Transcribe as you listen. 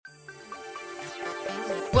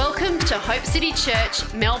Welcome to Hope City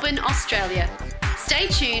Church, Melbourne, Australia. Stay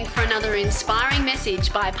tuned for another inspiring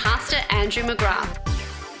message by Pastor Andrew McGrath.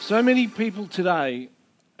 So many people today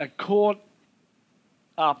are caught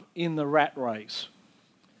up in the rat race.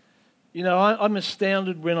 You know, I'm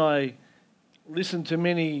astounded when I listen to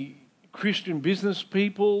many Christian business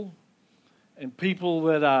people and people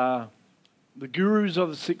that are the gurus of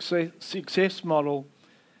the success model,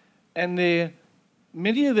 and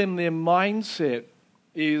many of them, their mindset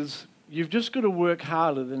is you've just got to work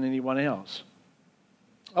harder than anyone else.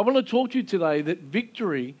 I want to talk to you today that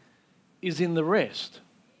victory is in the rest.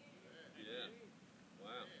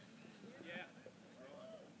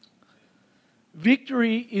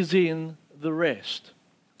 Victory is in the rest.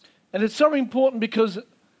 And it's so important because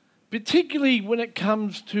particularly when it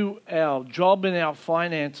comes to our job and our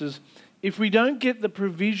finances, if we don't get the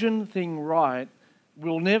provision thing right,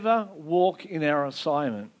 we'll never walk in our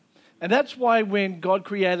assignment. And that's why when God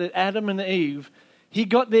created Adam and Eve, he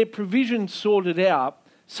got their provision sorted out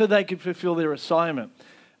so they could fulfill their assignment.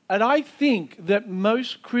 And I think that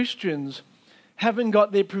most Christians haven't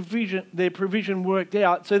got their provision worked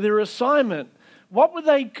out. So their assignment, what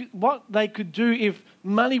they could do if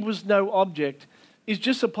money was no object, is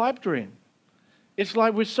just a pipe dream. It's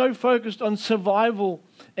like we're so focused on survival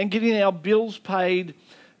and getting our bills paid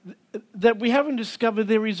that we haven't discovered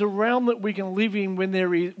there is a realm that we can live in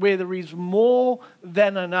where there is more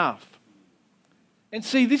than enough. And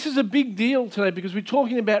see, this is a big deal today because we're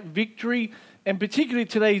talking about victory, and particularly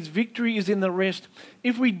today's victory is in the rest.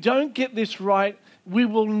 If we don't get this right, we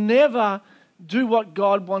will never do what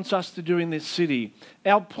God wants us to do in this city.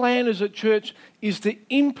 Our plan as a church is to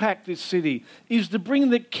impact this city, is to bring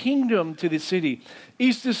the kingdom to this city,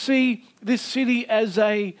 is to see this city as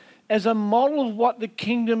a model of what the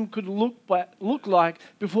kingdom could look like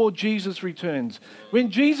before Jesus returns. When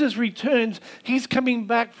Jesus returns, he's coming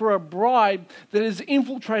back for a bride that has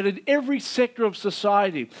infiltrated every sector of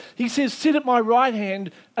society. He says, sit at my right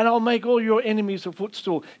hand and I'll make all your enemies a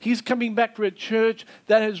footstool. He's coming back for a church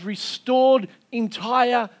that has restored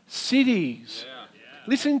entire cities.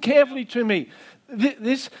 Listen carefully to me.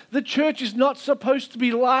 The church is not supposed to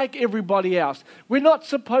be like everybody else. We're not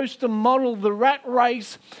supposed to model the rat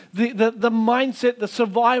race, the mindset, the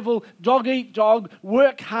survival, dog eat dog,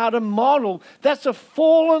 work harder model. That's a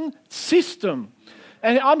fallen system.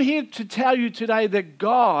 And I'm here to tell you today that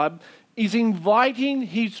God is inviting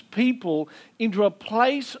his people into a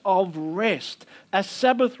place of rest, a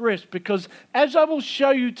Sabbath rest, because as I will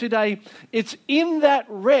show you today, it's in that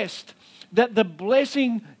rest that the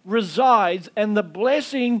blessing resides, and the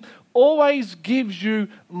blessing always gives you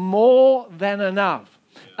more than enough,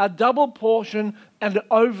 a double portion and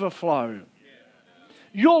overflow.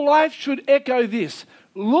 Your life should echo this.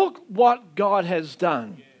 Look what God has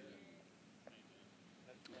done.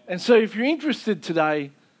 And so if you're interested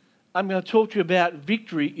today, I'm going to talk to you about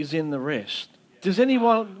victory is in the rest. Does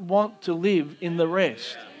anyone want to live in the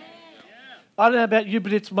rest? I don't know about you,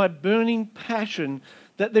 but it's my burning passion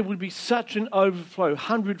that there would be such an overflow,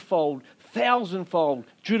 100-fold, 1,000-fold,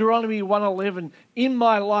 Deuteronomy 1:11 in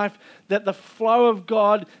my life, that the flow of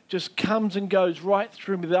God just comes and goes right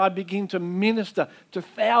through me, that I begin to minister to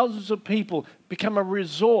thousands of people, become a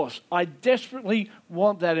resource. I desperately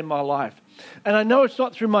want that in my life. And I know it's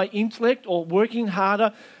not through my intellect or working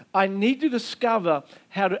harder. I need to discover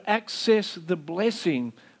how to access the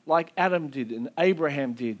blessing like Adam did and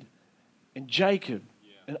Abraham did and Jacob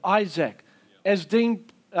and Isaac. As Dean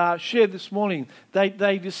shared this morning,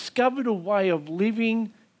 they discovered a way of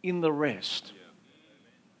living in the rest.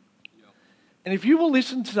 And if you will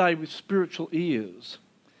listen today with spiritual ears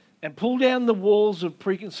and pull down the walls of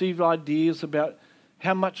preconceived ideas about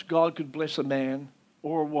how much God could bless a man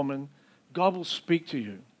or a woman, God will speak to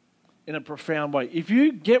you in a profound way. If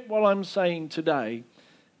you get what I'm saying today,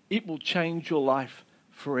 it will change your life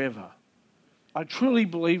forever. I truly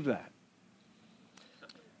believe that.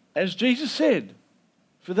 As Jesus said,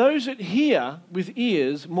 for those that hear with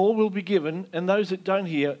ears, more will be given, and those that don't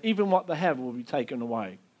hear, even what they have will be taken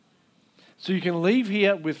away. So you can leave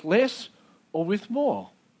here with less or with more.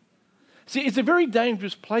 See, it's a very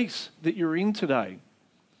dangerous place that you're in today.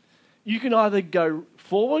 You can either go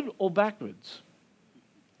forward or backwards,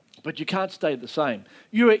 but you can't stay the same.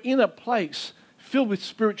 You are in a place filled with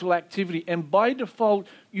spiritual activity, and by default,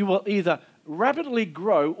 you will either rapidly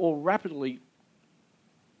grow or rapidly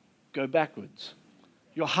go backwards.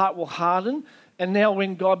 Your heart will harden, and now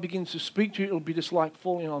when God begins to speak to you, it'll be just like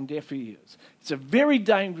falling on deaf ears. It's a very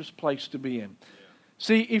dangerous place to be in.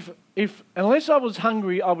 See, if unless I was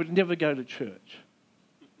hungry, I would never go to church.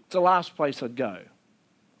 It's the last place I'd go.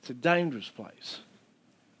 It's a dangerous place.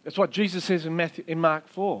 That's what Jesus says in Mark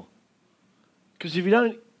 4. Because if you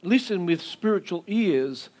don't listen with spiritual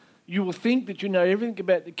ears, you will think that you know everything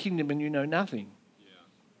about the kingdom and you know nothing. Yeah.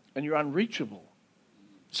 And you're unreachable.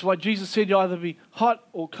 That's why Jesus said you either be hot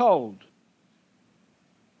or cold.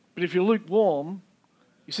 But if you're lukewarm,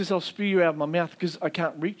 he says, I'll spew you out of my mouth because I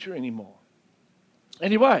can't reach you anymore.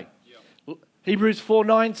 Anyway, Hebrews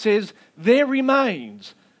 4:9 says, there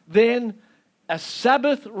remains then a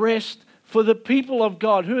Sabbath rest for the people of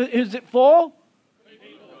God. Who is it for?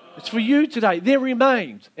 It's for you today. There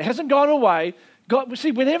remains. It hasn't gone away. God,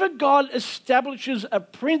 see, whenever God establishes a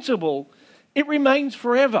principle, it remains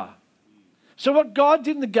forever. So what God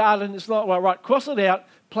did in the garden is not, well, right, cross it out,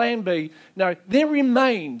 plan B. No, there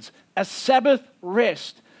remains a Sabbath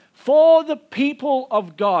rest for the people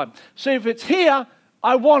of God. So if it's here,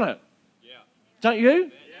 I want it. Yeah. Don't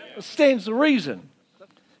you? Yeah. It stands to reason.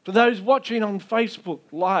 For those watching on Facebook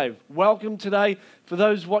Live, welcome today. For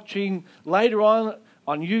those watching later on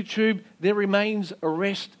YouTube, there remains a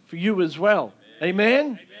rest for you as well. Amen?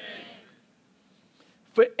 Amen?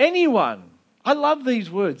 For anyone, I love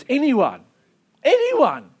these words, anyone.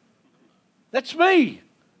 That's me.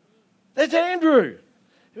 That's Andrew.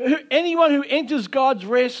 Anyone who enters God's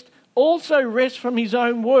rest also rests from his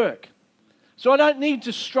own work. So I don't need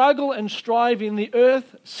to struggle and strive in the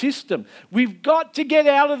earth system. We've got to get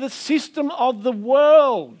out of the system of the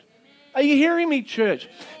world. Are you hearing me, church?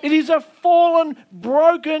 It is a fallen,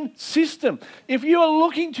 broken system. If you are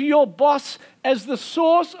looking to your boss as the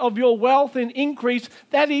source of your wealth and increase,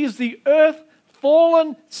 that is the earth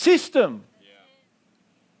fallen system. Yeah.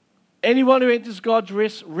 Anyone who enters God's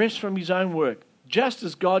rest rests from his own work, just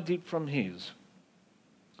as God did from his.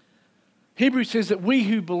 Hebrews says that we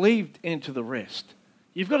who believed enter the rest.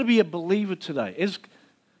 You've got to be a believer today. As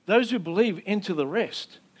those who believe enter the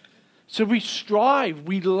rest. So we strive,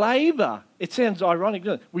 we labor. It sounds ironic,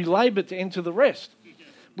 doesn't it? We labor to enter the rest.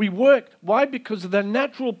 We work. Why? Because the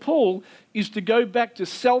natural pull is to go back to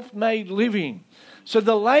self-made living. So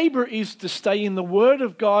the labor is to stay in the Word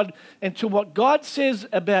of God and to what God says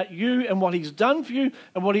about you and what He's done for you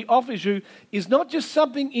and what He offers you is not just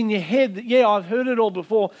something in your head that, yeah, I've heard it all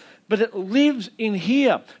before, but it lives in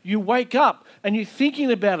here. You wake up and you're thinking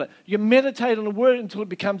about it. You meditate on the Word until it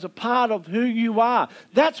becomes a part of who you are.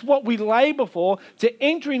 That's what we labor for, to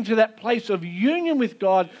enter into that place of union with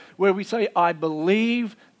God where we say, I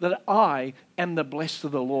believe that I am the blessed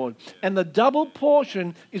of the Lord. And the double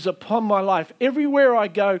portion is upon my life. Everywhere I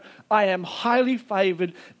go, I am highly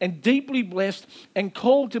favored and deeply blessed and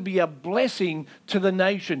called to be a blessing to the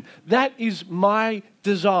nation. That is my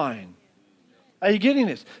design. Are you getting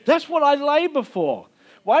this? That's what I labor for.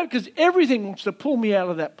 Why? Because everything wants to pull me out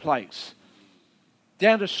of that place,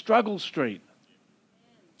 down to Struggle Street.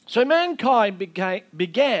 So mankind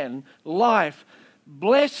began life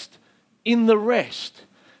blessed in the rest.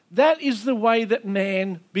 That is the way that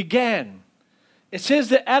man began. It says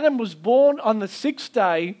that Adam was born on the sixth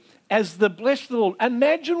day as the blessed of the Lord.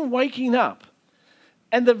 Imagine waking up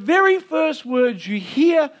and the very first words you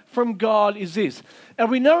hear from God is this.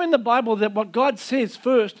 And we know in the Bible that what God says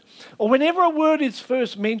first, or whenever a word is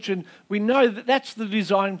first mentioned, we know that that's the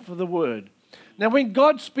design for the word. Now when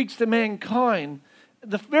God speaks to mankind,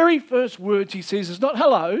 the very first words He says is not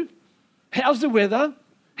hello, how's the weather,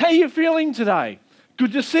 how are you feeling today,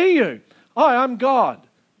 good to see you, hi, I'm God.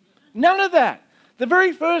 None of that. The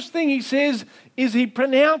very first thing He says is He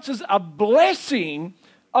pronounces a blessing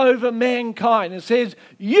over mankind and says,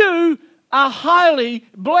 you are highly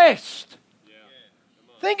blessed. Yeah.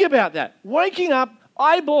 Think about that. Waking up,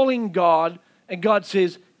 eyeballing God, and God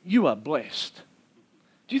says, you are blessed.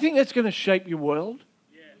 Do you think that's going to shape your world?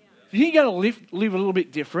 Yeah. Do you think you're going to live a little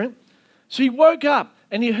bit different? So he woke up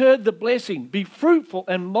and he heard the blessing, be fruitful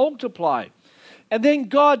and multiply. And then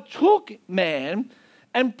God took man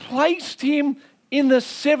and placed him in the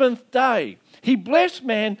seventh day. He blessed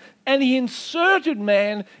man and He inserted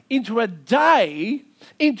man into a day,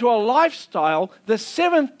 into a lifestyle, the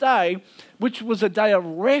seventh day, which was a day of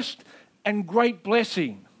rest and great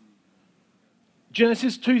blessing.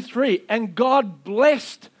 Genesis 2:3, and God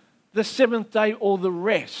blessed the seventh day or the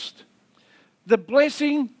rest. The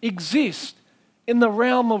blessing exists in the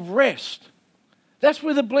realm of rest. That's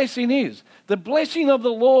where the blessing is. The blessing of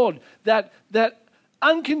the Lord, that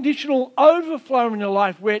unconditional overflow in your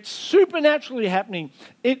life where it's supernaturally happening,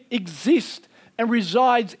 it exists and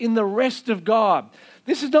resides in the rest of God.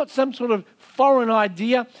 This is not some sort of foreign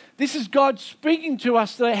idea. This is God speaking to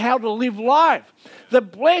us today how to live life. The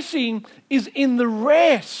blessing is in the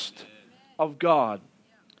rest of God.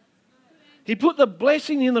 He put the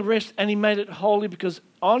blessing in the rest and He made it holy because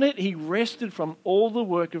on it He rested from all the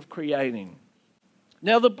work of creating.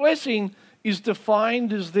 Now the blessing is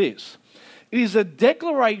defined as this. It is a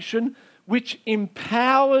declaration which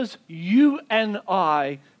empowers you and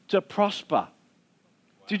I to prosper.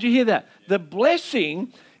 Did you hear that? The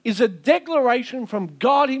blessing is a declaration from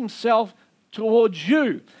God himself towards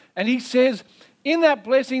you. And he says, in that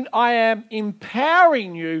blessing, I am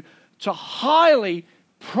empowering you to highly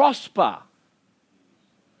prosper.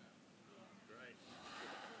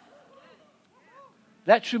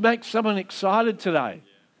 That should make someone excited today.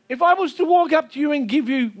 If I was to walk up to you and give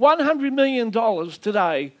you $100 million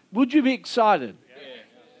today, would you be excited?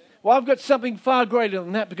 Well, I've got something far greater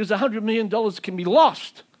than that, because $100 million can be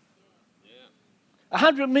lost.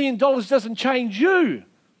 $100 million doesn't change you.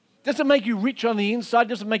 Doesn't make you rich on the inside.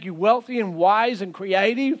 Doesn't make you wealthy and wise and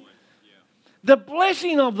creative. The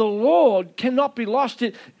blessing of the Lord cannot be lost.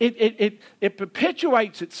 It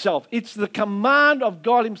perpetuates itself. It's the command of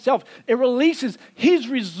God himself. It releases his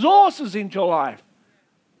resources into your life.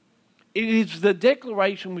 It is the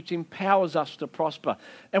declaration which empowers us to prosper.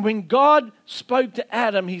 And when God spoke to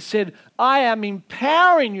Adam, he said, I am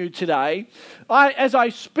empowering you today. As I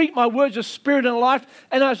speak my words of spirit and life,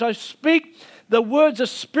 and as I speak the words of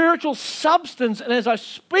spiritual substance, and as I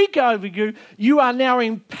speak over you, you are now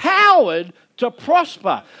empowered to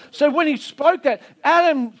prosper. So when he spoke that,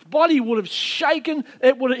 Adam's body would have shaken.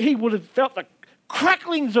 He would have felt the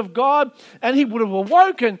cracklings of God, and he would have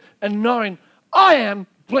awoken and known, I am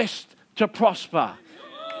blessed to prosper.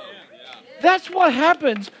 That's what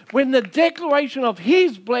happens when the declaration of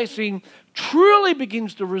his blessing truly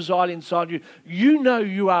begins to reside inside you. You know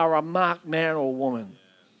you are a marked man or woman,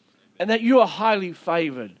 and that you are highly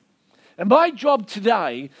favored. And my job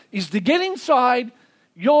today is to get inside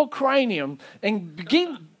your cranium and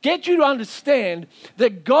get you to understand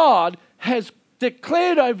that God has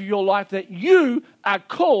declared over your life that you are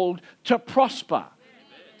called to prosper.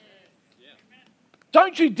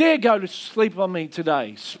 Don't you dare go to sleep on me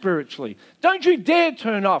today, spiritually. Don't you dare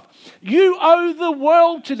turn off. You owe the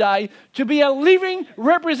world today to be a living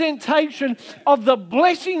representation of the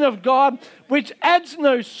blessing of God, which adds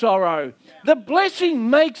no sorrow. The blessing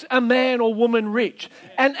makes a man or woman rich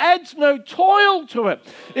and adds no toil to it.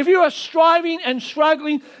 If you are striving and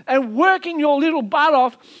struggling and working your little butt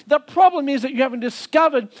off, the problem is that you haven't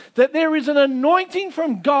discovered that there is an anointing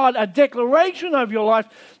from God, a declaration of your life,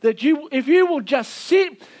 that if you will just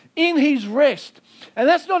sit in his rest. And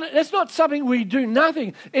that's not something we do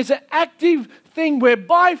nothing. It's an active thing where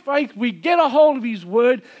by faith we get a hold of his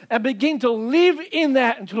word and begin to live in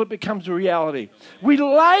that until it becomes a reality. We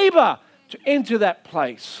labor to enter that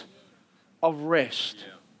place of rest.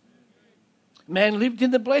 Man lived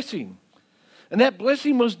in the blessing. And that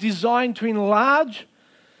blessing was designed to enlarge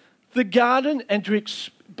the garden and to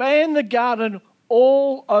expand the garden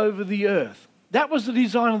all over the earth. That was the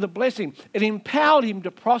design of the blessing. It empowered him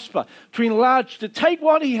to prosper, to enlarge, to take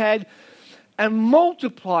what he had and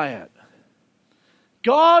multiply it.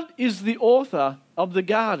 God is the author of the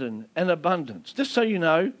garden and abundance, just so you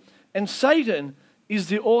know. And Satan is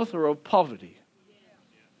the author of poverty.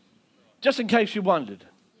 Just in case you wondered.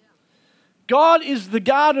 God is the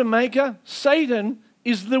garden maker. Satan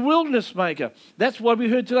is the wilderness maker. That's why we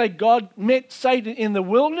heard today God met Satan in the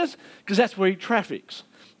wilderness, because that's where he traffics,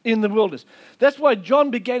 in the wilderness. That's why John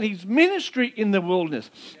began his ministry in the wilderness.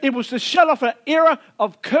 It was to shut off an era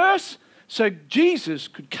of curse so Jesus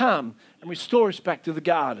could come and restore us back to the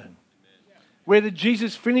garden. Where did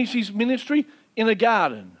Jesus finish his ministry? In a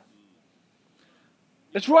garden.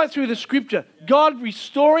 It's right through the scripture. God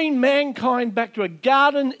restoring mankind back to a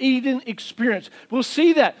Garden Eden experience. We'll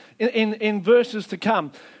see that in verses to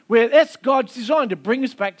come, where that's God's design, to bring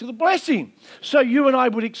us back to the blessing. So you and I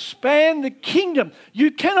would expand the kingdom.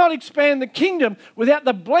 You cannot expand the kingdom without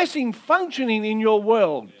the blessing functioning in your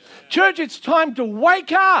world. Church, it's time to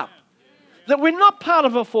wake up. That we're not part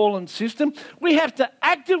of a fallen system. We have to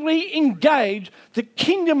actively engage the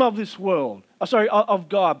kingdom of this world. Of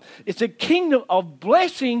God. It's a kingdom of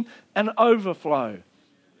blessing and overflow.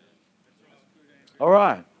 All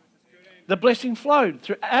right. The blessing flowed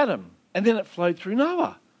through Adam, and then it flowed through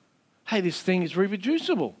Noah. Hey, this thing is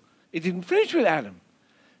reproducible. It didn't finish with Adam.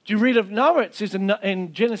 Do you read of Noah? It says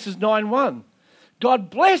in Genesis 9:1,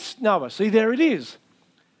 God blessed Noah. See, there it is.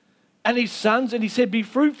 And his sons, and he said, be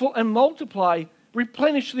fruitful and multiply,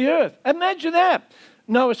 replenish the earth. Imagine that.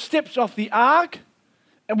 Noah steps off the ark,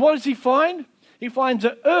 and what does he find? He finds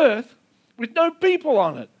an earth with no people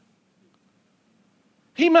on it.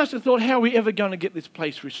 He must have thought, how are we ever going to get this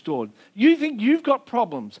place restored? You think you've got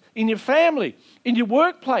problems in your family, in your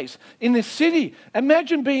workplace, in the city.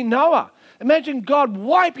 Imagine being Noah. Imagine God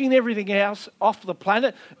wiping everything else off the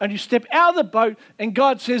planet, and you step out of the boat and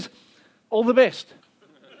God says, all the best.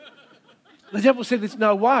 The devil said, there's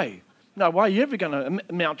no way. No way you're ever going to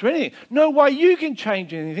amount to anything. No way you can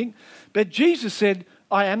change anything. But Jesus said,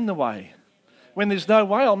 I am the way. When there's no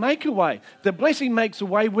way, I'll make a way. The blessing makes a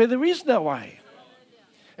way where there is no way.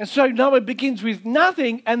 And so Noah begins with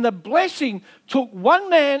nothing, and the blessing took one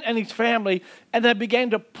man and his family, and they began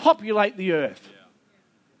to populate the earth.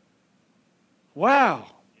 Wow.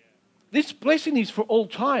 This blessing is for all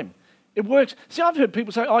time. It works. See, I've heard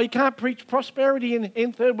people say, oh, you can't preach prosperity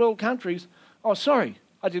in third world countries. Oh, sorry,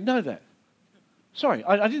 I didn't know that. Sorry,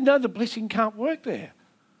 I didn't know the blessing can't work there.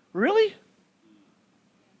 Really?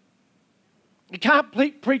 You can't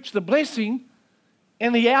preach the blessing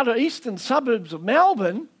in the outer eastern suburbs of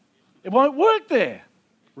Melbourne. It won't work there.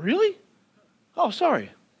 Really? Oh, sorry.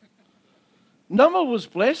 Noah was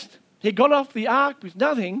blessed. He got off the ark with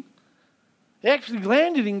nothing. He actually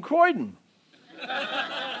landed in Croydon.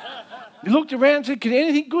 He looked around and said, can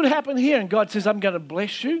anything good happen here? And God says, I'm going to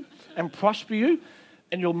bless you and prosper you,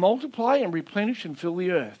 and you'll multiply and replenish and fill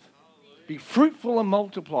the earth. Be fruitful and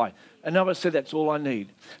multiply. And Noah said, that's all I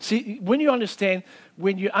need. See, when you understand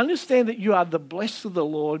that you are the blessed of the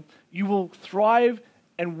Lord, you will thrive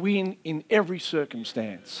and win in every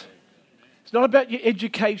circumstance. It's not about your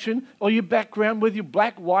education or your background, whether you're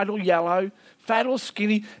black, white or yellow, fat or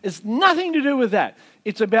skinny. It's nothing to do with that.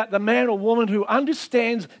 It's about the man or woman who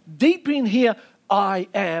understands deep in here, I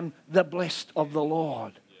am the blessed of the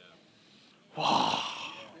Lord. Wow.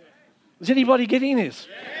 Is anybody getting this?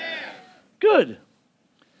 Good.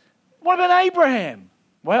 What about Abraham?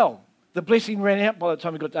 Well, the blessing ran out by the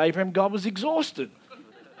time we got to Abraham. God was exhausted.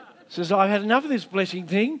 Says, I've had enough of this blessing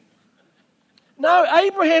thing. No,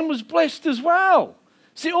 Abraham was blessed as well.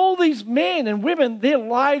 See, all these men and women, their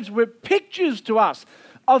lives were pictures to us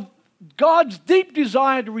of God's deep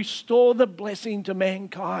desire to restore the blessing to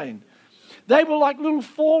mankind. They were like little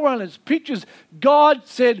forerunners, pictures. God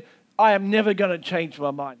said, I am never going to change my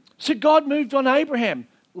mind. So God moved on Abraham.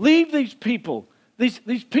 Leave these people. These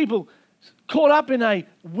people caught up in a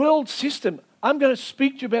world system. I'm going to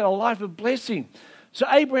speak to you about a life of blessing. So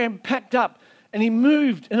Abraham packed up and he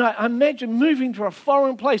moved. And I imagine moving to a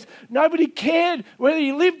foreign place. Nobody cared whether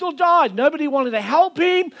he lived or died. Nobody wanted to help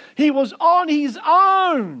him. He was on his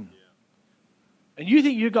own. And you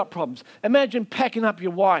think you've got problems. Imagine packing up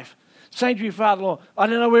your wife, saying to your father-in-law, I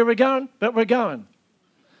don't know where we're going, but we're going.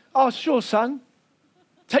 Oh, sure, son.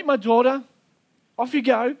 Take my daughter. Off you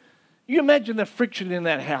go. You imagine the friction in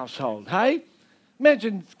that household, hey?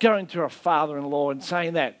 Imagine going to a father-in-law and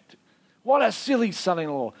saying that. What a silly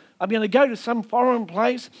son-in-law. I'm going to go to some foreign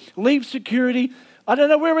place, leave security. I don't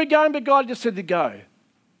know where we're going, but God just said to go.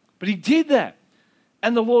 But he did that.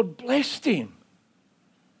 And the Lord blessed him.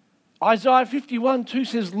 Isaiah 51:2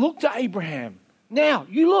 says, look to Abraham. Now,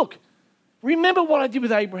 you look. Remember what I did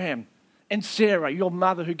with Abraham and Sarah, your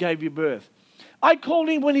mother who gave you birth. I called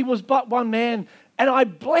him when he was but one man, and I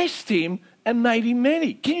blessed him and made him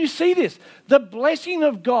many. Can you see this? The blessing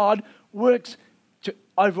of God works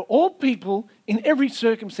over all people in every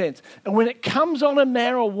circumstance. And when it comes on a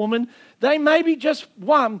man or woman, they may be just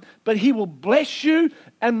one, but he will bless you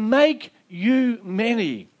and make you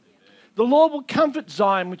many. The Lord will comfort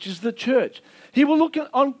Zion, which is the church. He will look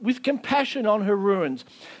on with compassion on her ruins.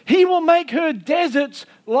 He will make her deserts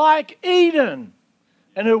like Eden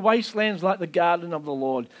and her wastelands like the garden of the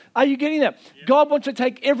Lord. Are you getting that? Yeah. God wants to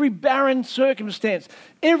take every barren circumstance,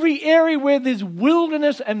 every area where there's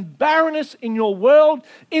wilderness and barrenness in your world,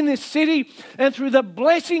 in this city, and through the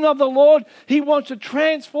blessing of the Lord, he wants to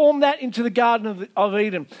transform that into the Garden of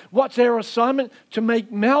Eden. What's our assignment? To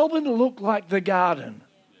make Melbourne look like the garden.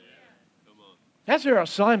 That's our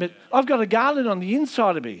assignment. I've got a garden on the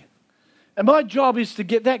inside of me. And my job is to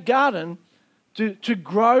get that garden to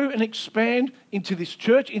grow and expand into this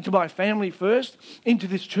church, into my family first, into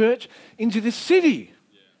this church, into this city.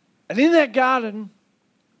 And in that garden,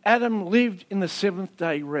 Adam lived in the seventh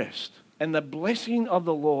day rest. And the blessing of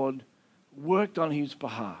the Lord worked on his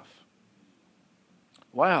behalf.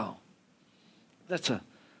 Wow. That's an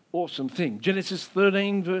awesome thing. Genesis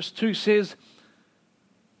 13 verse 2 says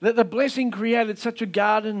that the blessing created such a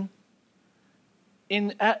garden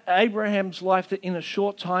in Abraham's life that in a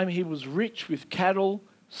short time he was rich with cattle,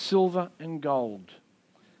 silver and gold.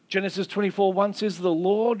 Genesis 24:1 says the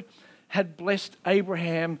Lord had blessed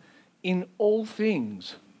Abraham in all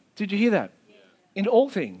things. Did you hear that? Yeah. In all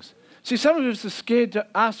things. See, some of us are scared to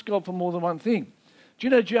ask God for more than one thing. Do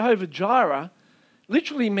you know Jehovah Jireh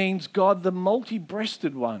literally means God the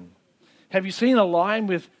multi-breasted one? Have you seen a lion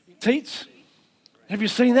with teats? Have you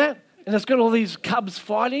seen that? And it's got all these cubs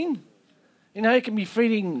fighting. You know, it can be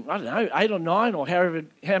feeding, 8 or 9 or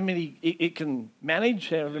how many it can manage,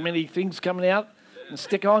 however many things coming out and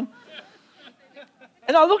stick on.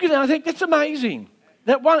 And I look at it and I think, that's amazing.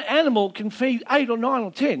 That one animal can feed 8 or 9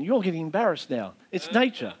 or 10. You're getting embarrassed now. It's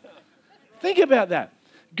nature. Think about that.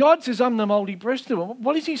 God says, I'm the multi-breasted one.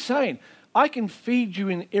 What is he saying? I can feed you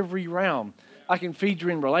in every realm. I can feed you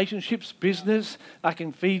in relationships, business. I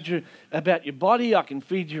can feed you about your body. I can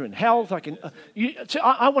feed you in health. I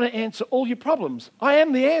want to answer all your problems. I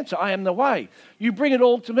am the answer. I am the way. You bring it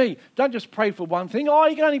all to me. Don't just pray for one thing. Oh,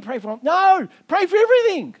 you can only pray for one. No, pray for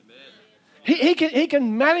everything. He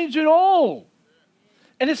can manage it all.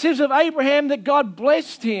 And it says of Abraham that God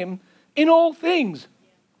blessed him in all things.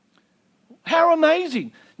 How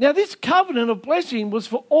amazing. Now, this covenant of blessing was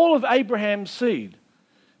for all of Abraham's seed.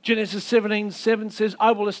 Genesis 17:7 says,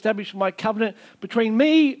 I will establish my covenant between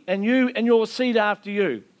me and you and your seed after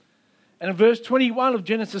you. And in verse 21 of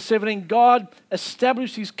Genesis 17, God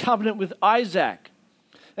established his covenant with Isaac.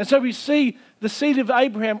 And so we see the seed of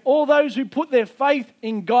Abraham, all those who put their faith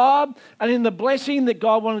in God and in the blessing that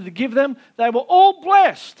God wanted to give them, they were all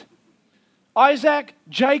blessed. Isaac,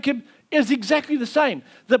 Jacob, is exactly the same.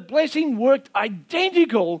 The blessing worked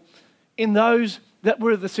identical in those that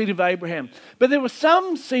were the seed of Abraham. But there were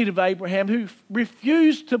some seed of Abraham who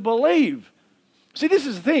refused to believe. See, this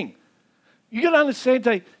is the thing. You've got to understand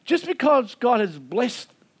that just because God has blessed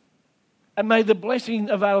and made the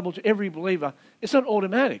blessing available to every believer, it's not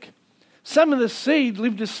automatic. Some of the seed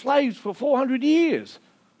lived as slaves for 400 years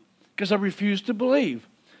because they refused to believe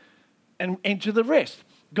and enter the rest.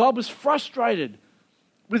 God was frustrated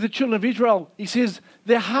with the children of Israel. He says,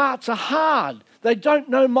 their hearts are hard. They don't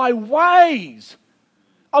know my ways.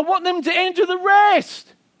 I want them to enter the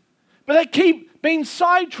rest. But they keep being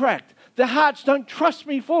sidetracked. Their hearts don't trust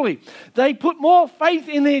me fully. They put more faith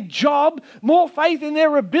in their job, more faith in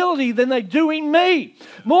their ability than they do in me.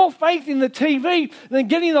 More faith in the TV than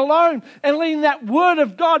getting alone and letting that word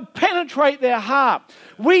of God penetrate their heart.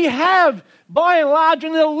 We have, by and large,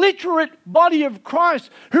 an illiterate body of Christ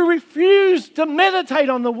who refuse to meditate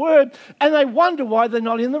on the word, and they wonder why they're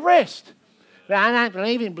not in the rest. But I don't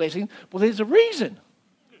believe in blessing. Well, there's a reason.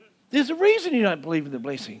 There's a reason you don't believe in the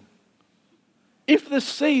blessing. If the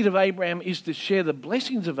seed of Abraham is to share the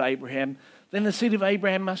blessings of Abraham, then the seed of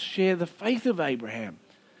Abraham must share the faith of Abraham.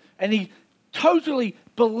 And he totally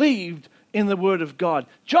believed in the word of God.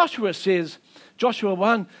 Joshua says, Joshua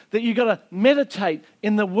 1, that you've got to meditate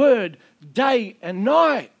in the word day and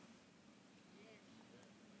night.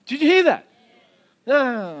 Did you hear that?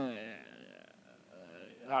 No.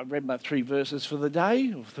 I read my 3 verses for the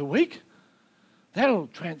day, or for the week. That'll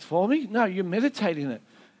transform me. No, you meditate in it.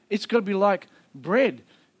 It's got to be like bread.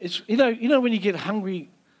 It's you know when you get hungry,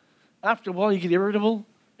 after a while you get irritable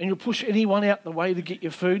and you'll push anyone out the way to get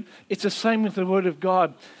your food. It's the same with the word of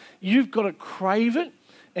God. You've got to crave it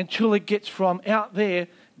until it gets from out there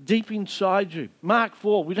deep inside you. Mark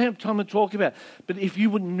 4, we don't have time to talk about it, but if you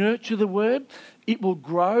would nurture the word, it will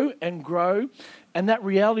grow and grow, and that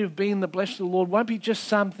reality of being the blessed of the Lord won't be just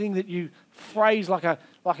something that you phrase like a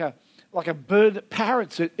bird that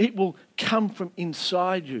parrots it. It will come from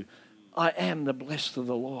inside you. I am the blessed of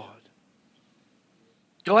the Lord.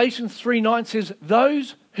 Galatians 3:9 says,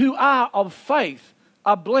 those who are of faith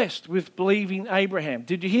are blessed with believing Abraham.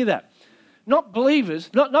 Did you hear that? Not believers,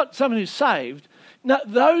 not someone who's saved. No,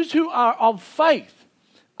 those who are of faith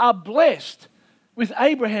are blessed with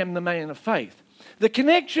Abraham, the man of faith. The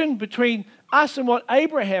connection between us and what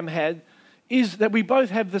Abraham had is that we both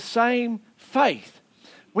have the same faith.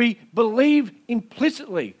 We believe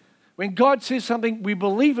implicitly. When God says something, we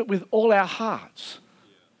believe it with all our hearts.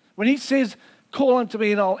 When he says, call unto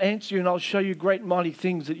me and I'll answer you and I'll show you great mighty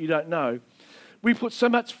things that you don't know, we put so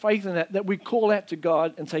much faith in that we call out to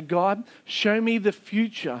God and say, God, show me the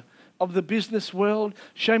future of the business world.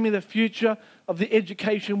 Show me the future of the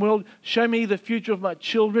education world. Show me the future of my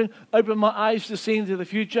children. Open my eyes to see into the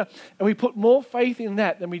future. And we put more faith in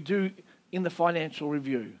that than we do in the financial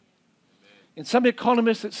review. In some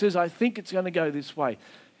economist that says, I think it's going to go this way.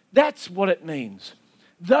 That's what it means.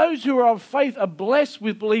 Those who are of faith are blessed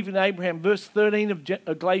with believing Abraham. Verse 13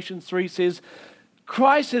 of Galatians 3 says,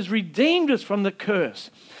 Christ has redeemed us from the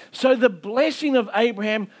curse. So the blessing of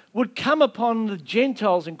Abraham would come upon the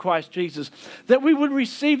Gentiles in Christ Jesus, that we would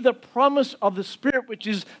receive the promise of the Spirit, which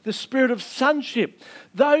is the spirit of sonship.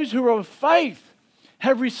 Those who are of faith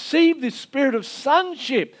have received this spirit of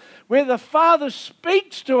sonship, where the Father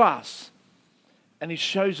speaks to us and he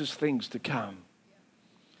shows us things to come.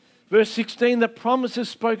 Verse 16, the promises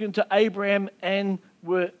spoken to Abraham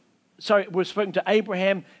were spoken to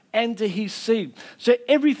Abraham and to his seed. So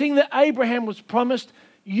everything that Abraham was promised,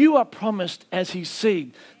 you are promised as his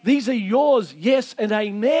seed. These are yours, yes and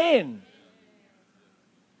amen.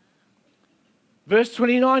 Verse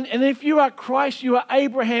 29, and if you are Christ, you are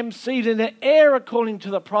Abraham's seed and an heir according to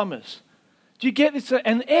the promise. Do you get this?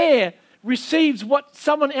 An heir receives what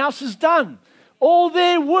someone else has done. All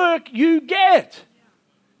their work you get.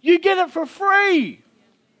 You get it for free.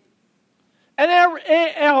 And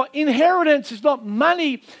our inheritance is not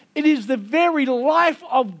money. It is the very life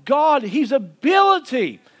of God. His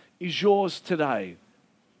ability is yours today.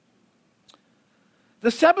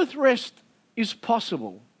 The Sabbath rest is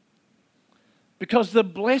possible because the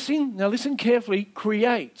blessing, now listen carefully,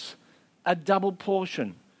 creates a double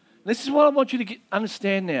portion. This is what I want you to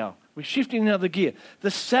understand now. We're shifting another gear. The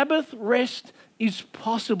Sabbath rest is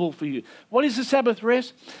possible for you. What is the Sabbath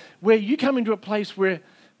rest? Where you come into a place where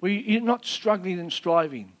you're not struggling and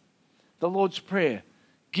striving. The Lord's Prayer.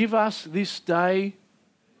 Give us this day,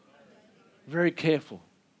 very careful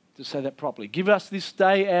to say that properly. Give us this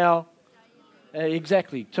day our,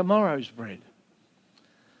 tomorrow's bread.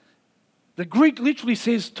 The Greek literally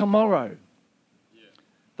says tomorrow.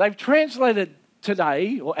 They've translated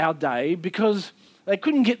today or our day because they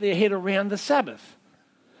couldn't get their head around the Sabbath.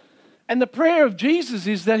 And the prayer of Jesus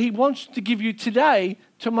is that he wants to give you today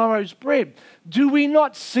tomorrow's bread. Do we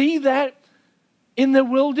not see that in the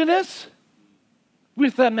wilderness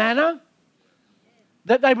with the manna?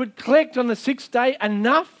 That they would collect on the sixth day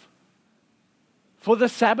enough for the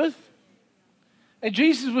Sabbath? And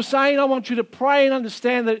Jesus was saying, I want you to pray and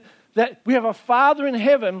understand that we have a Father in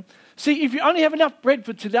heaven. See, if you only have enough bread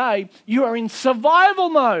for today, you are in survival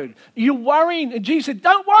mode. You're worrying. And Jesus said,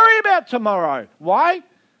 don't worry about tomorrow. Why?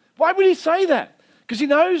 Why would he say that? Because he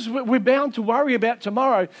knows we're bound to worry about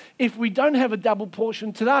tomorrow if we don't have a double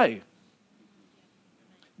portion today.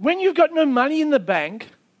 When you've got no money in the bank,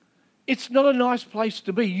 it's not a nice place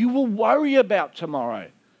to be. You will worry about tomorrow.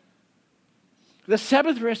 The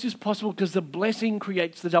Sabbath rest is possible because the blessing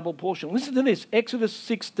creates the double portion. Listen to this, Exodus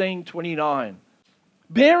 16:29.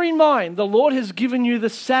 Bear in mind, the Lord has given you the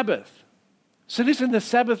Sabbath. So listen, the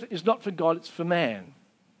Sabbath is not for God, it's for man.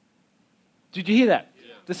 Did you hear that?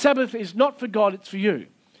 Yeah. The Sabbath is not for God, it's for you.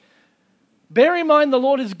 Bear in mind, the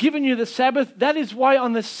Lord has given you the Sabbath. That is why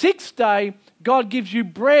on the sixth day, God gives you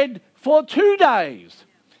bread for 2 days.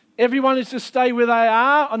 Everyone is to stay where they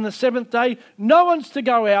are on the seventh day. No one's to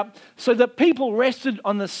go out. So the people rested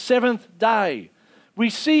on the seventh day.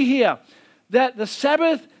 We see here that the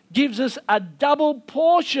Sabbath gives us a double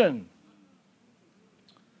portion.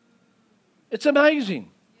 It's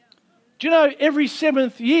amazing. Do you know, every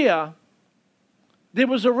seventh year, there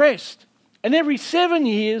was a rest. And every 7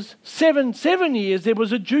 years, seven years, there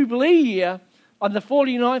was a Jubilee year on the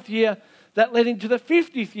 49th year that led into the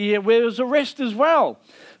 50th year where there was a rest as well.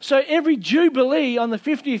 So every Jubilee on the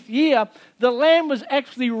 50th year, the land was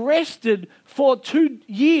actually rested for 2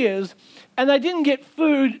 years, and they didn't get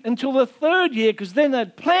food until the third year because then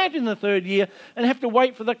they'd plant in the third year and have to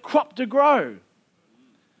wait for the crop to grow.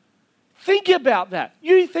 Think about that.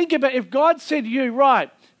 You think about if God said to you, right,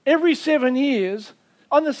 every 7 years,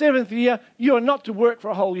 on the seventh year, you are not to work for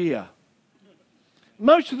a whole year.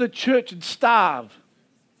 Most of the church would starve.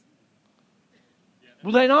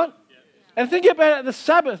 Will they not? And think about it at the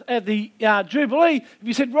Sabbath, at the Jubilee, if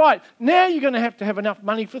you said, right, now you're going to have enough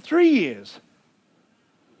money for 3 years.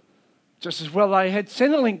 Just as well they had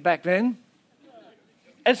Centrelink back then.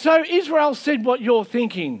 And so Israel said what you're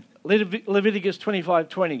thinking, Leviticus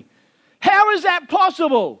 25:20. How is that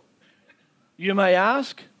possible? You may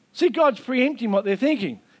ask. See, God's preempting what they're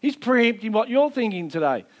thinking. He's preempting what you're thinking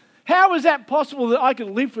today. How is that possible that I could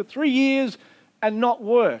live for 3 years and not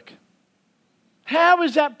work? How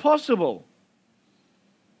is that possible?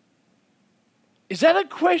 Is that a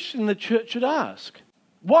question the church should ask?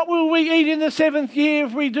 What will we eat in the seventh year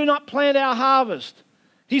if we do not plant our harvest?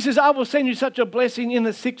 He says, I will send you such a blessing in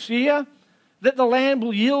the sixth year that the land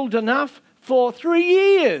will yield enough for 3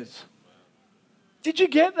 years. Did you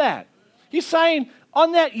get that? He's saying,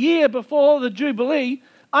 on that year before the Jubilee,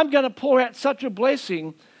 I'm going to pour out such a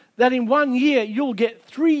blessing that in 1 year you'll get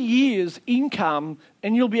 3 years' income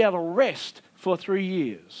and you'll be able to rest for 3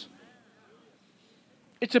 years.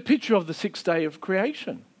 It's a picture of the sixth day of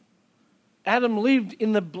creation. Adam lived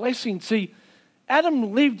in the blessing. See,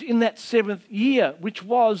 Adam lived in that seventh year, which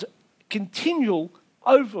was continual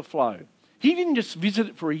overflow. He didn't just visit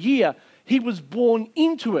it for a year. He was born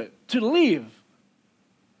into it to live.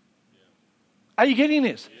 Are you getting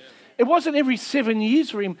this? Yeah. It wasn't every 7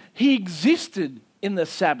 years for him. He existed in the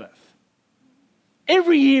Sabbath.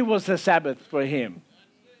 Every year was the Sabbath for him.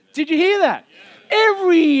 Did you hear that? Yeah.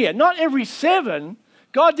 Every year, not every 7.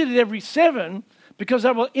 God did it every 7 because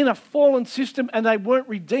they were in a fallen system and they weren't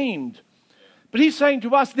redeemed. But he's saying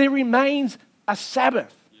to us, there remains a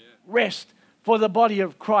Sabbath rest for the body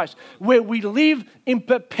of Christ, where we live in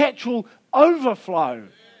perpetual overflow.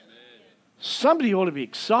 Somebody ought to be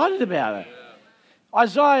excited about it.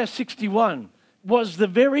 Isaiah 61 was the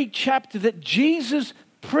very chapter that Jesus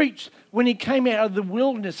preached when he came out of the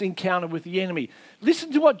wilderness encounter with the enemy.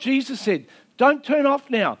 Listen to what Jesus said. Don't turn off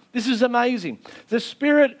now. This is amazing. The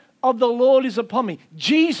Spirit of the Lord is upon me.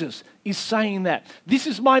 Jesus is saying that. This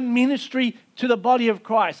is my ministry to the body of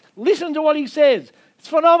Christ. Listen to what he says. It's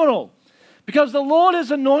phenomenal. Because the Lord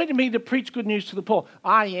has anointed me to preach good news to the poor.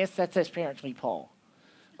 Ah, yes, that's spiritually Paul.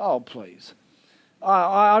 Oh, please.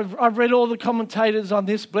 I've read all the commentators on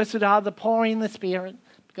this. Blessed are the poor in the spirit.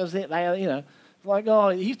 Because they are, like, oh,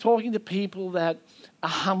 he's talking to people that are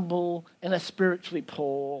humble and are spiritually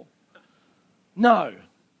poor. No.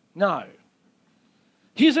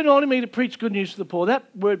 He's anointed me to preach good news to the poor. That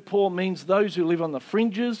word poor means those who live on the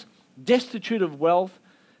fringes, destitute of wealth,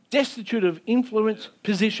 destitute of influence,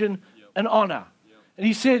 position, and honor. And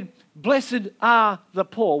he said, blessed are the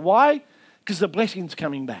poor. Why? Because the blessing's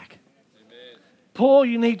coming back. Amen. Poor,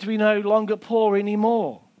 you need to be no longer poor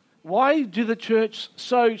anymore. Why do the church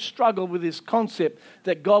so struggle with this concept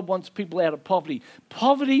that God wants people out of poverty?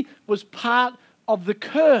 Poverty was part of the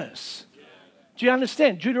curse. Do you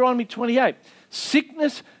understand? Deuteronomy 28.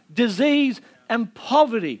 Sickness, disease, and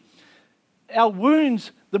poverty. Our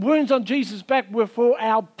wounds, the wounds on Jesus' back were for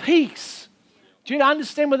our peace. Do you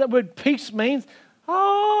understand what that word peace means?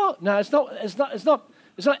 Oh, no, it's not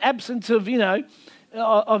absence of,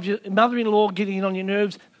 of your mother-in-law getting on your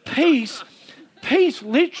nerves. Peace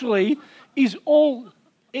literally is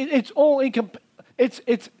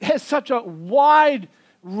it has such a wide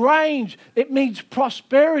range. It means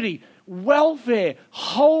prosperity, welfare,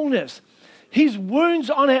 wholeness. His wounds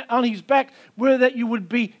on his back were that you would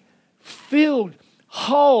be filled,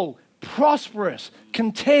 whole, prosperous,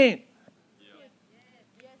 content.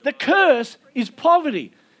 The curse is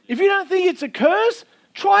poverty. If you don't think it's a curse,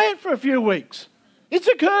 try it for a few weeks. It's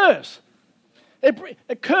a curse.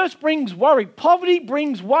 A curse brings worry. Poverty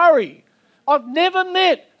brings worry. I've never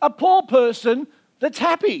met a poor person that's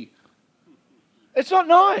happy. It's not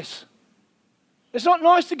nice. It's not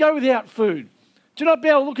nice to go without food. To not be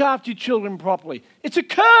able to look after your children properly. It's a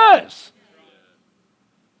curse.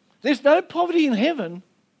 There's no poverty in heaven.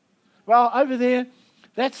 Well, over there,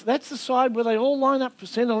 that's the side where they all line up for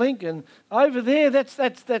Centrelink, and over there, that's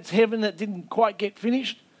heaven that didn't quite get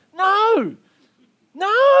finished. No.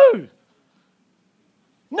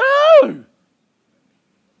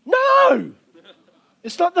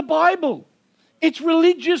 It's not the Bible. It's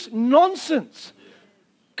religious nonsense.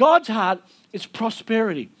 God's heart is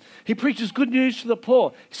prosperity. He preaches good news to the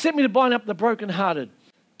poor. He sent me to bind up the brokenhearted,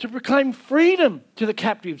 to proclaim freedom to the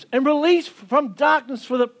captives and release from darkness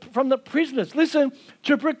from the prisoners. Listen,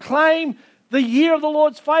 to proclaim the year of the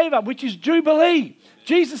Lord's favor, which is Jubilee.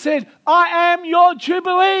 Jesus said, I am your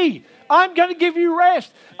Jubilee. I'm going to give you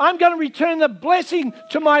rest. I'm going to return the blessing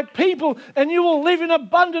to my people, and you will live in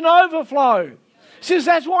abundant overflow. He says,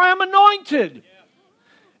 that's why I'm anointed.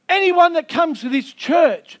 Anyone that comes to this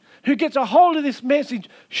church who gets a hold of this message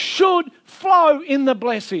should flow in the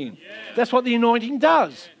blessing. That's what the anointing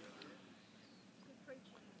does.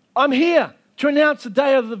 I'm here to announce the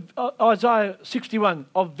day of Isaiah 61,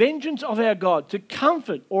 of vengeance of our God, to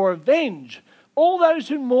comfort or avenge all those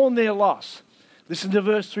who mourn their loss. Listen to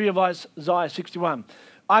verse 3 of Isaiah 61.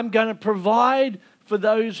 I'm going to provide for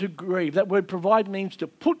those who grieve. That word provide means to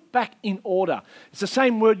put back in order. It's the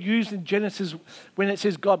same word used in Genesis when it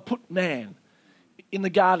says God put man in the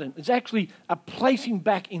garden. It's actually a placing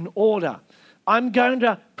back in order. I'm going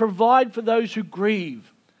to provide for those who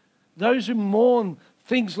grieve, those who mourn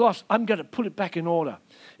things lost. I'm going to put it back in order.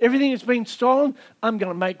 Everything that's been stolen, I'm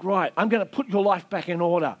going to make right. I'm going to put your life back in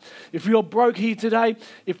order. If you're broke here today,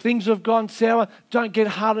 if things have gone sour, don't get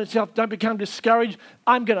hard on yourself. Don't become discouraged.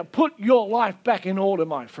 I'm going to put your life back in order,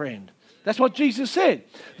 my friend. That's what Jesus said.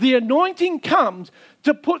 The anointing comes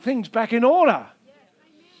to put things back in order.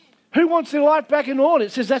 Who wants their life back in order?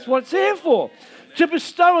 It says that's what it's there for. To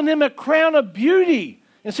bestow on them a crown of beauty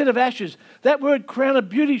instead of ashes. That word crown of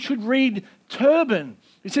beauty should read turban.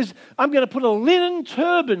 It says, I'm going to put a linen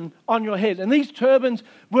turban on your head. And these turbans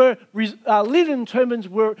were, linen turbans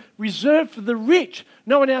were reserved for the rich.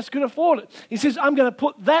 No one else could afford it. He says, I'm going to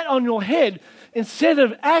put that on your head instead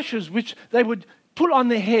of ashes, which they would put on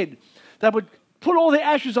their head. They would put all the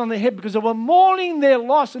ashes on their head because they were mourning their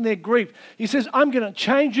loss and their grief. He says, I'm going to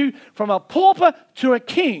change you from a pauper to a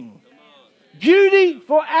king. Beauty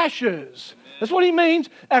for ashes. That's what he means.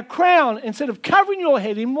 A crown instead of covering your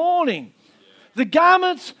head in mourning. The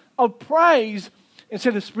garments of praise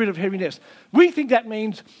instead of spirit of heaviness. We think that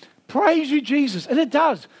means Praise you, Jesus. And it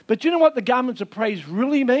does. But you know what the garments of praise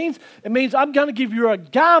really means? It means I'm going to give you a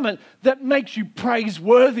garment that makes you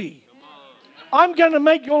praiseworthy. I'm going to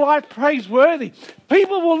make your life praiseworthy.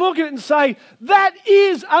 People will look at it and say, that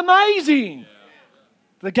is amazing.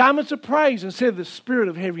 The garments of praise instead of the spirit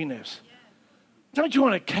of heaviness. Don't you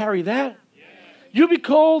want to carry that? You'll be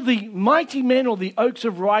called the mighty men or the oaks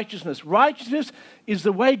of righteousness. Righteousness is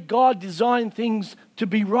the way God designed things to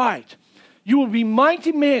be right. You will be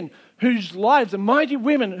mighty men whose lives, and mighty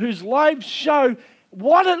women whose lives show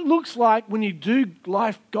what it looks like when you do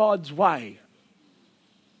life God's way.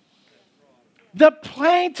 The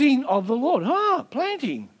planting of the Lord.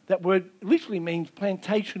 Planting. That word literally means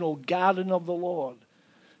plantation or garden of the Lord.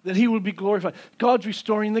 That he will be glorified. God's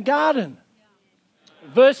restoring the garden.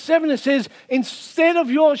 Verse 7, it says, instead of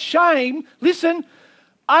your shame, listen,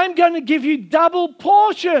 I'm going to give you double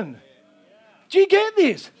portion. Do you get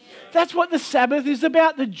this? That's what the Sabbath is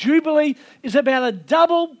about. The Jubilee is about a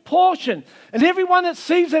double portion. And everyone that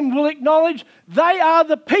sees them will acknowledge they are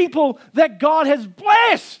the people that God has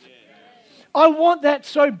blessed. I want that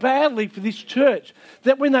so badly for this church,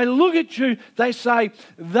 that when they look at you, they say,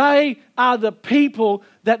 they are the people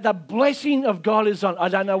that the blessing of God is on. I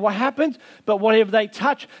don't know what happens, but whatever they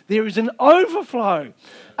touch, there is an overflow,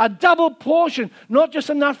 a double portion, not just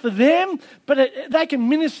enough for them, but they can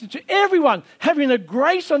minister to everyone, having a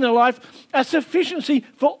grace on their life, a sufficiency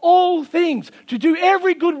for all things, to do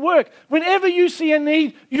every good work. Whenever you see a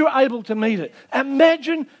need, you're able to meet it.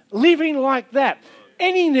 Imagine living like that.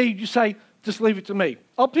 Any need, you say, just leave it to me.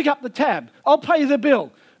 I'll pick up the tab. I'll pay the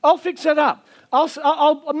bill. I'll fix it up.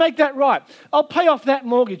 I'll make that right. I'll pay off that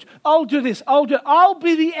mortgage. I'll do this. I'll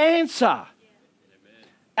be the answer.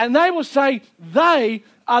 And they will say, they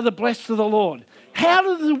are the blessed of the Lord. How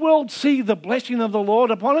does the world see the blessing of the Lord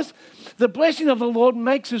upon us? The blessing of the Lord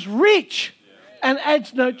makes us rich and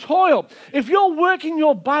adds no toil. If you're working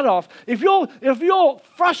your butt off, if you're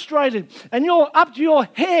frustrated and you're up to your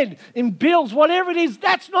head in bills, whatever it is,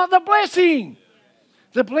 that's not the blessing.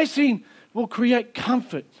 The blessing will create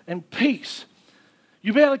comfort and peace.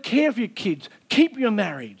 You'll be able to care for your kids, keep your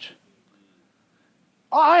marriage.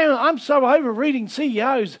 I'm so over reading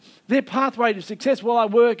CEOs, their pathway to success. Well, I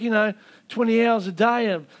work, 20 hours a day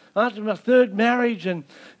and after my third marriage, and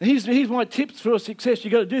here's my tips for success.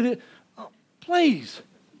 You've got to do this. Please.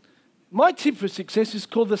 My tip for success is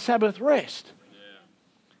called the Sabbath rest.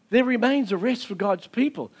 There remains a rest for God's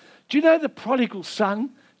people. Do you know the prodigal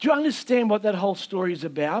son? Do you understand what that whole story is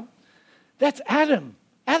about? That's Adam.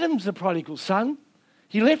 Adam's the prodigal son.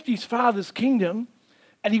 He left his father's kingdom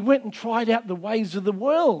and he went and tried out the ways of the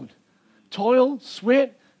world. Toil,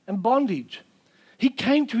 sweat, and bondage. He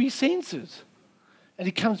came to his senses and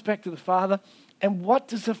he comes back to the father. And what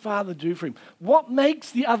does the father do for him? What makes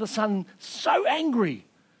the other son so angry?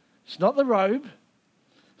 It's not the robe.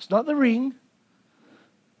 It's not the ring.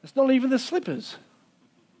 It's not even the slippers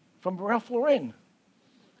from Ralph Lauren.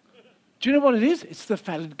 Do you know what it is? It's the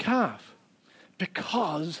fatted calf.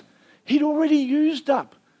 Because he'd already used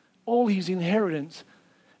up all his inheritance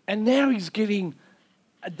and now he's getting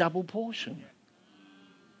a double portion.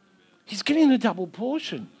 He's getting a double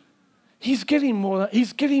portion. He's getting more.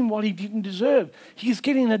 He's getting what he didn't deserve. He's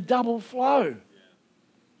getting a double flow.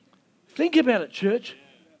 Think about it, church.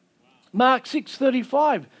 Mark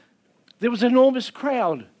 6:35. There was an enormous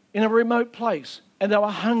crowd in a remote place, and they were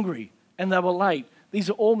hungry, and they were late.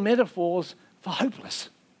 These are all metaphors for hopeless.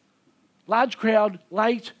 Large crowd,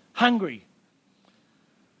 late, hungry.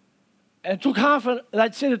 And it took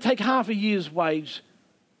they'd said it'd take half a year's wage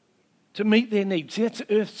to meet their needs. See, that's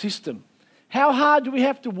the earth system. How hard do we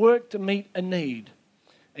have to work to meet a need?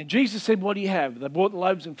 And Jesus said, what do you have? They brought the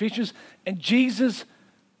loaves and fishes, and Jesus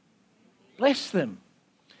blessed them.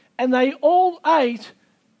 And they all ate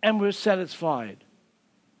and were satisfied.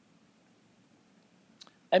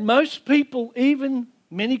 And most people, even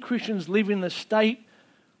many Christians, live in the state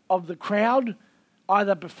of the crowd,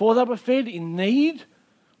 either before they were fed in need,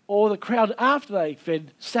 or the crowd after they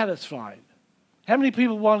fed satisfied. How many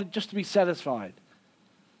people wanted just to be satisfied?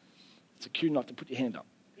 It's a cue not to put your hand up.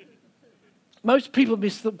 Most people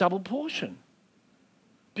miss the double portion.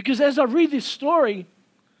 Because as I read this story,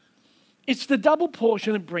 it's the double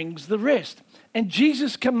portion that brings the rest. And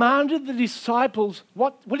Jesus commanded the disciples,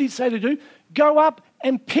 what did he say to do? Go up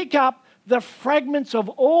and pick up the fragments of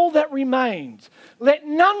all that remains. Let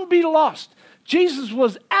none be lost. Jesus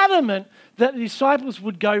was adamant that the disciples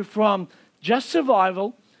would go from just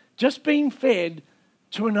survival, just being fed,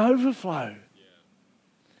 to an overflow.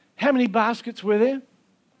 How many baskets were there?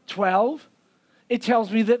 12. It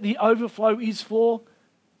tells me that the overflow is for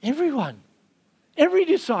everyone, every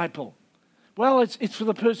disciple. Well, it's for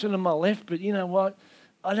the person on my left, but you know what?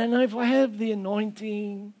 I don't know if I have the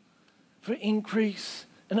anointing for increase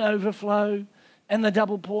and overflow and the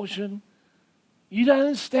double portion. You don't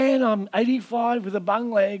understand. I'm 85 with a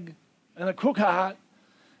bung leg and a crook heart,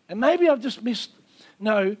 and maybe I've just missed,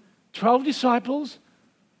 12 disciples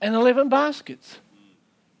and 11 baskets.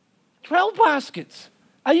 12 baskets.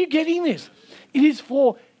 Are you getting this? It is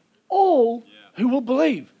for all who will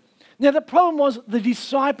believe. Now, the problem was the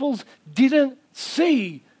disciples didn't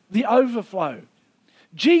see the overflow.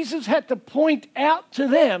 Jesus had to point out to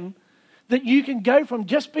them that you can go from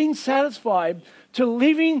just being satisfied to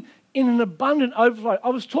living in an abundant overflow. I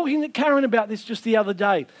was talking to Karen about this just the other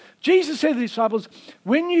day. Jesus said to the disciples,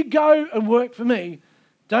 when you go and work for me,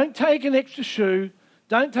 don't take an extra shoe,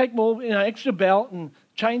 don't take more, extra belt and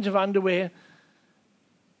change of underwear.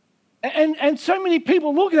 And so many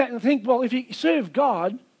people look at that and think, well, if you serve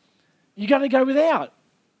God, you're going to go without.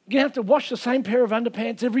 You're going to have to wash the same pair of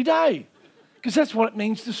underpants every day, because that's what it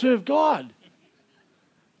means to serve God.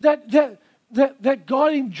 That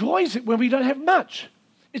God enjoys it when we don't have much.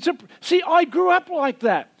 See, I grew up like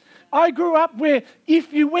that. I grew up where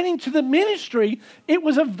if you went into the ministry, it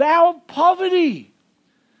was a vow of poverty.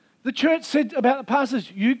 The church said about the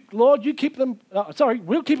pastors, Lord, you keep them,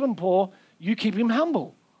 we'll keep them poor, you keep him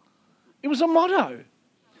humble. It was a motto.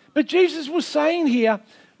 But Jesus was saying here,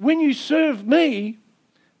 when you serve me,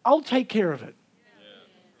 I'll take care of it.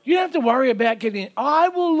 You don't have to worry about getting it. I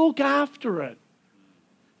will look after it.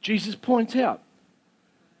 Jesus points out,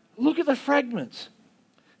 look at the fragments.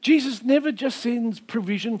 Jesus never just sends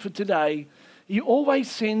provision for today. He always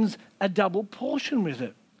sends a double portion with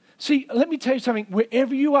it. See, let me tell you something.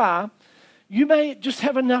 Wherever you are, you may just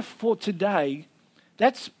have enough for today.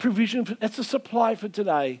 That's provision, that's a supply for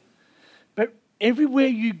today. But everywhere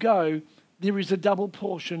you go, there is a double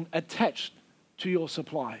portion attached to your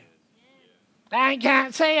supply. I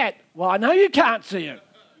can't see it. Well, I know you can't see it.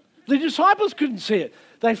 The disciples couldn't see it.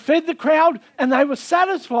 They fed the crowd and they were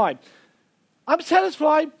satisfied. I'm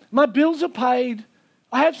satisfied. My bills are paid.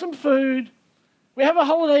 I have some food. We have a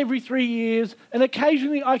holiday every 3 years, and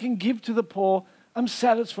occasionally I can give to the poor. I'm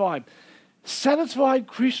satisfied. Satisfied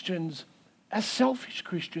Christians are selfish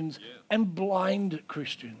Christians and blind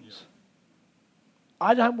Christians.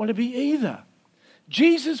 I don't want to be either.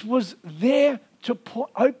 Jesus was there to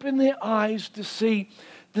open their eyes to see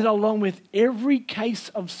that along with every case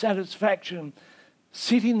of satisfaction,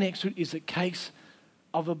 sitting next to it is a case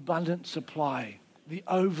of abundant supply, the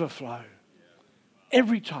overflow.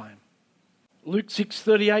 Every time. Luke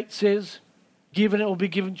 6:38 says, given it will be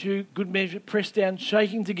given to you, good measure, pressed down,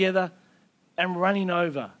 shaking together, and running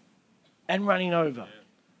over. And running over.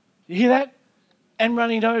 You hear that? And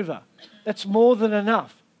running over. That's more than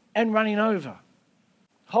enough. And running over.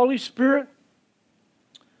 Holy Spirit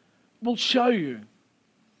will show you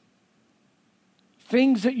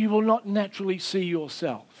things that you will not naturally see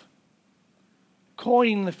yourself.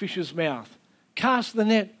 Coin in the fish's mouth. Cast the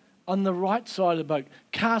net on the right side of the boat.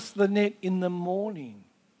 Cast the net in the morning.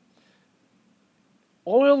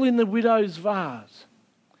 Oil in the widow's vase.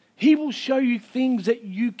 He will show you things that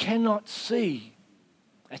you cannot see.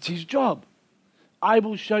 That's his job. I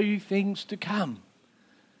will show you things to come.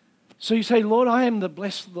 So you say, Lord, I am the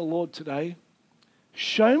blessed of the Lord today.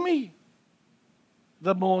 Show me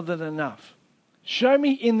the more than enough. Show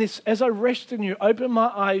me in this, as I rest in you, open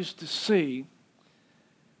my eyes to see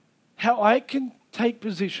how I can take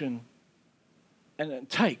position and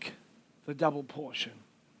take the double portion.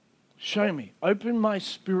 Show me. Open my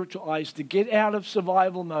spiritual eyes to get out of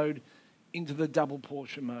survival mode into the double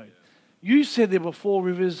portion mode. You said there were 4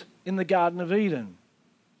 rivers in the Garden of Eden.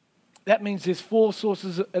 That means there's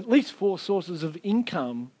at least four sources of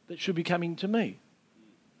income that should be coming to me.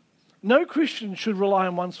 No Christian should rely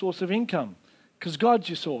on one source of income because God's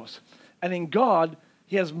your source. And in God,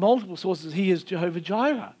 he has multiple sources. He is Jehovah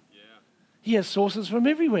Jireh. He has sources from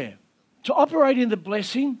everywhere. To operate in the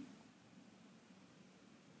blessing,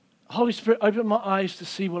 Holy Spirit, open my eyes to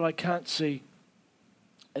see what I can't see.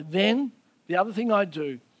 And then the other thing I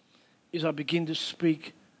do is I begin to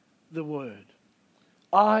speak the word.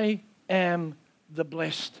 I am the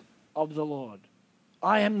blessed of the Lord.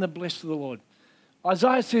 I am the blessed of the Lord.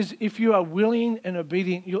 Isaiah says, if you are willing and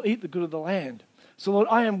obedient, you'll eat the good of the land. So Lord,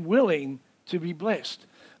 I am willing to be blessed.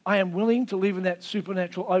 I am willing to live in that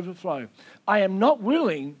supernatural overflow. I am not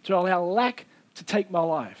willing to allow lack to take my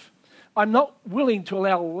life. I'm not willing to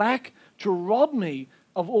allow lack to rob me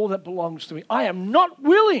of all that belongs to me. I am not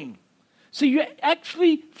willing. So you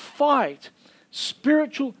actually fight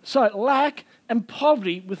lack and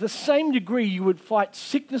poverty with the same degree you would fight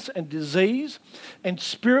sickness and disease and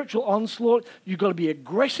spiritual onslaught. You've got to be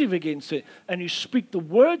aggressive against it, and you speak the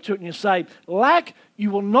word to it, and you say, lack, you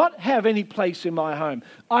will not have any place in my home.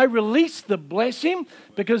 I release the blessing,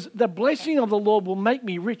 because the blessing of the Lord will make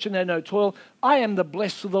me rich and add no toil. I am the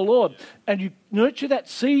blessed of the Lord. And you nurture that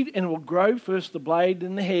seed, and it will grow, first the blade,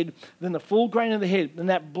 then the head, then the full grain of the head. And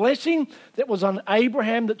that blessing that was on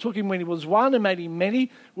Abraham, that took him when he was one and made him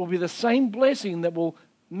many, will be the same blessing that will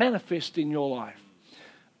manifest in your life.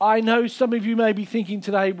 I know some of you may be thinking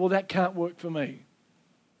today, well, that can't work for me.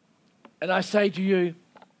 And I say to you,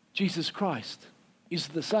 Jesus Christ is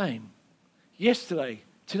the same yesterday,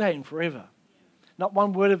 today, and forever. Not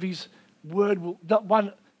one word of his word will,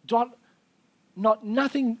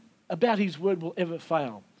 nothing about his word will ever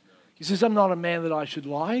fail. He says, I'm not a man that I should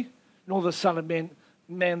lie, nor the son of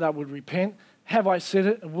man that I would repent. Have I said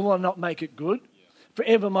it, and will I not make it good?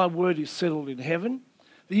 Forever my word is settled in heaven.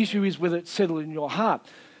 The issue is whether it's settled in your heart.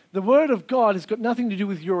 The word of God has got nothing to do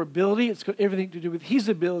with your ability. It's got everything to do with his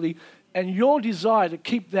ability and your desire to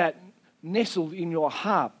keep that nestled in your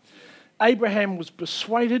heart. Abraham was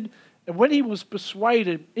persuaded, and when he was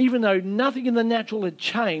persuaded, even though nothing in the natural had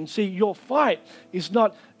changed, see, your fight is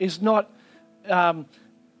not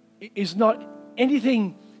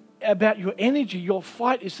anything about your energy. Your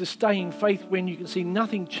fight is to stay in faith when you can see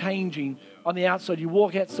nothing changing on the outside. You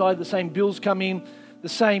walk outside, the same bills come in, the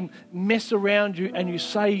same mess around you, and you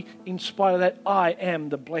say, in spite of that, I am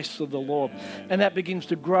the blessed of the Lord. And that begins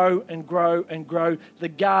to grow and grow and grow. The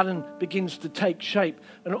garden begins to take shape.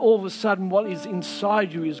 And all of a sudden, what is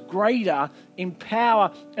inside you is greater in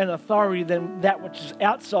power and authority than that which is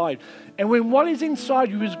outside. And when what is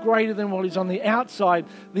inside you is greater than what is on the outside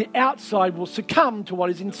will succumb to what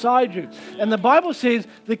is inside you. And the Bible says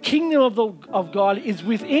the kingdom of God is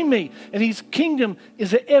within me, and his kingdom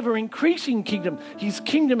is an ever-increasing kingdom. His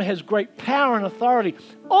kingdom has great power and authority.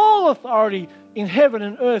 All authority in heaven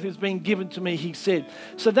and earth is being given to me, he said.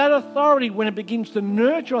 So that authority, when it begins to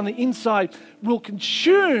nurture on the inside, will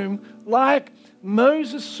consume like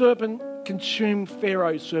Moses' serpent consumed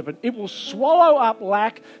Pharaoh's serpent. It will swallow up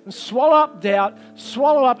lack and swallow up doubt,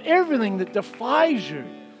 swallow up everything that defies you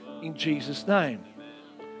in Jesus' name.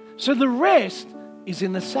 So the rest is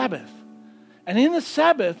in the Sabbath. And in the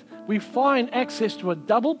Sabbath, we find access to a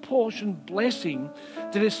double portion blessing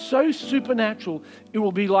that is so supernatural, it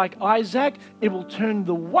will be like Isaac. It will turn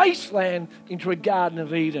the wasteland into a Garden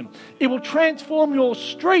of Eden. It will transform your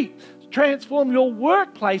street, transform your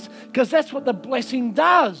workplace, because that's what the blessing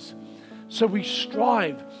does. So we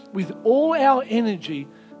strive with all our energy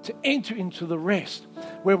to enter into the rest,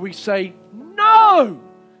 where we say no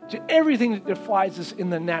to everything that defies us in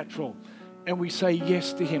the natural, and we say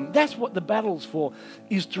yes to him. That's what the battle's for,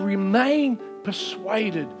 is to remain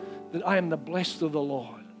persuaded that I am the blessed of the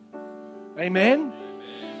Lord. Amen?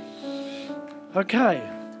 Okay.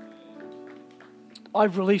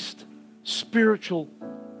 I've released spiritual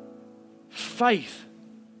faith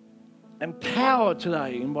and power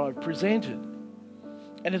today in what I've presented.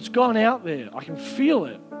 And it's gone out there. I can feel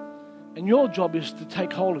it. And your job is to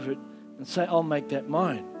take hold of it and say, I'll make that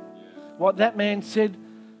mine. What that man said,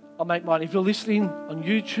 I'll make mine. If you're listening on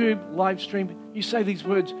YouTube, live stream, you say these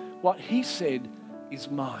words, what he said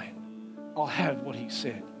is mine. I'll have what he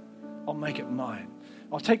said. I'll make it mine.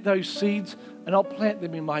 I'll take those seeds and I'll plant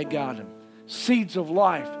them in my garden. Seeds of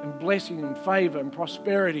life and blessing and favor and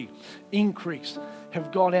prosperity, increase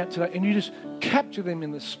have gone out today. And you just capture them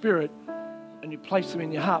in the Spirit and you place them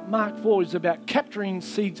in your heart. Mark 4 is about capturing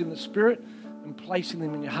seeds in the Spirit and placing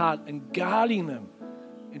them in your heart and guarding them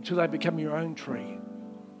until they become your own tree.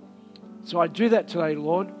 So I do that today,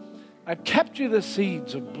 Lord. I capture the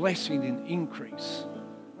seeds of blessing and increase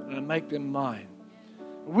and I make them mine.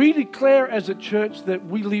 We declare as a church that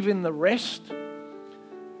we live in the rest,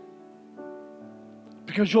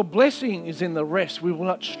 because your blessing is in the rest. We will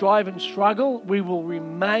not strive and struggle. We will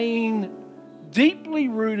remain deeply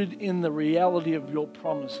rooted in the reality of your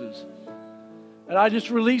promises. And I just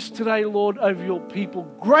release today, Lord, over your people,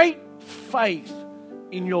 great faith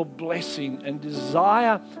in your blessing and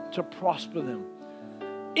desire to prosper them.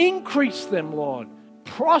 Increase them, Lord.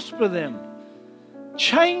 Prosper them.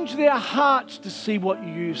 Change their hearts to see what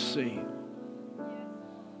you see.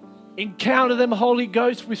 Encounter them, Holy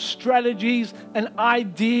Ghost, with strategies and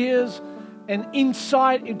ideas and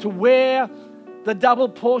insight into where the double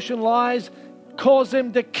portion lies. Cause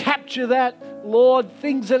them to capture that, Lord,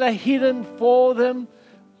 things that are hidden for them.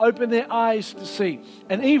 Open their eyes to see.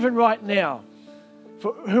 And even right now,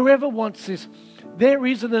 for whoever wants this, there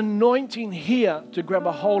is an anointing here to grab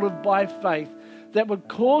a hold of by faith that would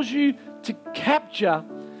cause you to capture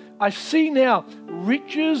I see now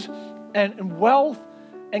riches and wealth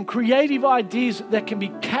and creative ideas that can be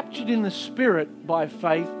captured in the Spirit by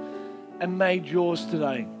faith and made yours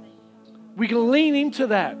today. We can lean into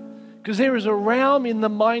that because there is a realm in the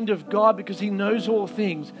mind of God, because He knows all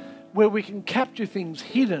things, where we can capture things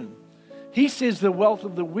hidden. He says the wealth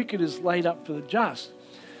of the wicked is laid up for the just.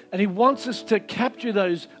 And He wants us to capture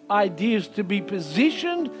those ideas, to be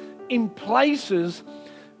positioned in places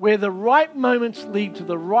where the right moments lead to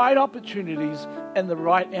the right opportunities and the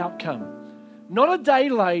right outcome. Not a day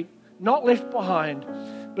late, not left behind,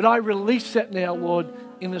 but I release that now, Lord,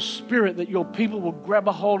 in the Spirit, that your people will grab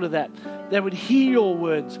a hold of that. They would hear your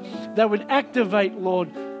words. They would activate, Lord,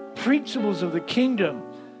 principles of the kingdom.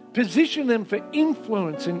 Position them for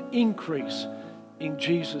influence and increase in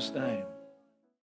Jesus' name.